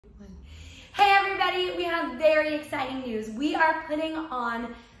Hey everybody, we have very exciting news. We are putting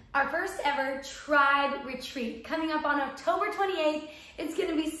on our first ever Tribe Retreat coming up on October 28th. It's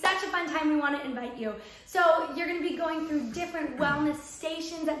gonna be such a fun time. We wanna invite you. So you're gonna be going through different wellness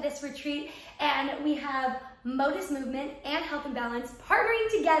stations at this retreat, and we have Modus Movement and Health and Balance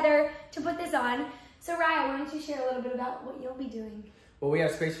partnering together to put this on. So Raya, why don't you share a little bit about what you'll be doing? Well, we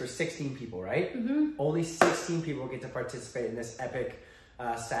have space for 16 people, right? Mm-hmm. Only 16 people get to participate in this epic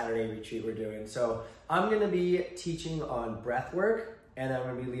Saturday retreat we're doing. So I'm gonna be teaching on breath work, and I'm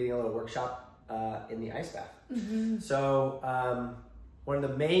gonna be leading a little workshop in the ice bath. Mm-hmm. So one of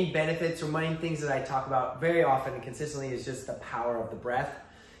the main benefits or main things that I talk about very often and consistently is just the power of the breath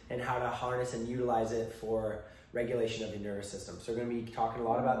and how to harness and utilize it for regulation of your nervous system. So we're gonna be talking a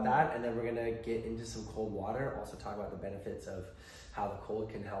lot about that, and then we're gonna get into some cold water, also talk about the benefits of how the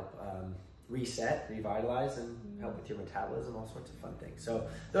cold can help reset, revitalize, and help with your metabolism, all sorts of fun things. So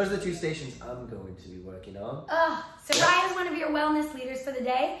those are the two stations I'm going to be working on. So Ryan is one of your wellness leaders for the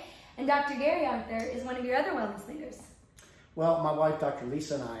day, and Dr. Gary out there is one of your other wellness leaders. Well, my wife, Dr.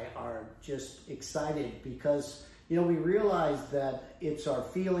 Lisa, and I are just excited because, you know, we realize that it's our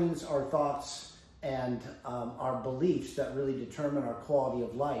feelings, our thoughts, and our beliefs that really determine our quality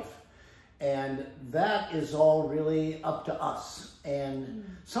of life. And that is all really up to us. And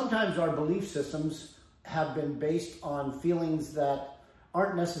sometimes our belief systems have been based on feelings that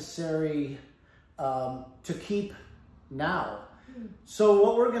aren't necessary to keep now. So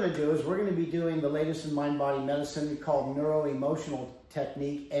what we're going to do is we're going to be doing the latest in mind-body medicine called Neuro-Emotional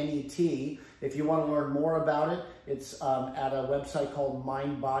Technique, NET. If you want to learn more about it, it's at a website called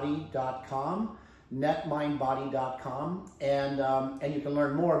mindbody.com. netmindbody.com, and you can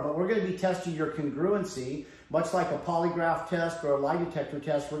learn more. But we're going to be testing your congruency, much like a polygraph test or a lie detector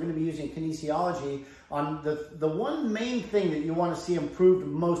test. We're going to be using kinesiology on the one main thing that you want to see improved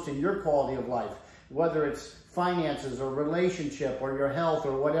most in your quality of life, whether it's finances or relationship or your health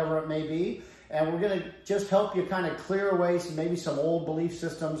or whatever it may be. And we're going to just help you kind of clear away maybe some old belief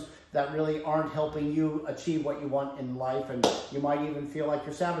systems that really aren't helping you achieve what you want in life, and you might even feel like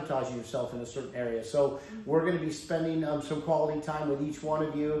you're sabotaging yourself in a certain area. So we're going to be spending some quality time with each one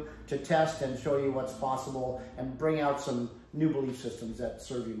of you to test and show you what's possible and bring out some new belief systems that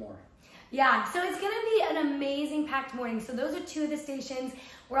serve you more. Yeah, so it's going to be an amazing packed morning. So those are two of the stations.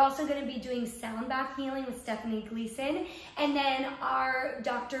 We're also going to be doing sound bath healing with Stephanie Gleason. And then our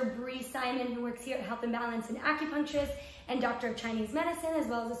Dr. Bree Simon, who works here at Health and Balance, and acupuncturist and doctor of Chinese medicine, as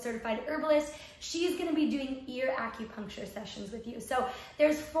well as a certified herbalist. She's going to be doing ear acupuncture sessions with you. So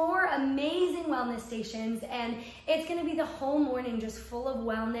there's 4 amazing wellness stations, and it's going to be the whole morning just full of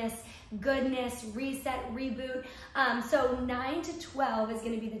wellness, goodness, reset, reboot. So 9 to 12 is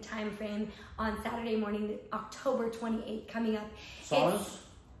going to be the time frame on Saturday morning, October 28th, coming up. Saunas?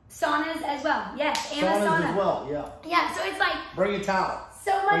 Saunas as well, yes, and Saunas a sauna as well, yeah. Yeah, so it's like bring a towel.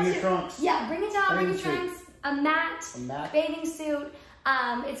 So much. Bring your trunks. Yeah, bring a towel, bring your suit. trunks, a mat, bathing suit.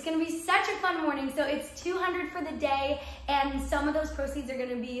 It's going to be such a fun morning. So it's $200 for the day, and some of those proceeds are going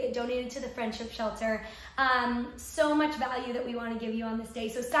to be donated to the Friendship Shelter. So much value that we want to give you on this day.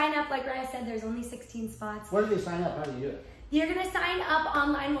 So sign up, like Raya said, there's only 16 spots. Where do they sign up? How do you do it? You're going to sign up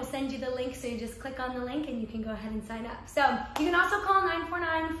online. We'll send you the link, so you just click on the link and you can go ahead and sign up. So you can also call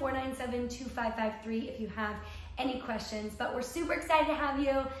 949-497-2553 if you have any questions. But we're super excited to have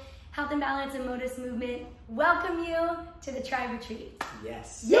you. Health and Balance and Modus Movement welcome you to the Tribe Retreat.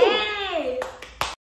 Yes. Yay!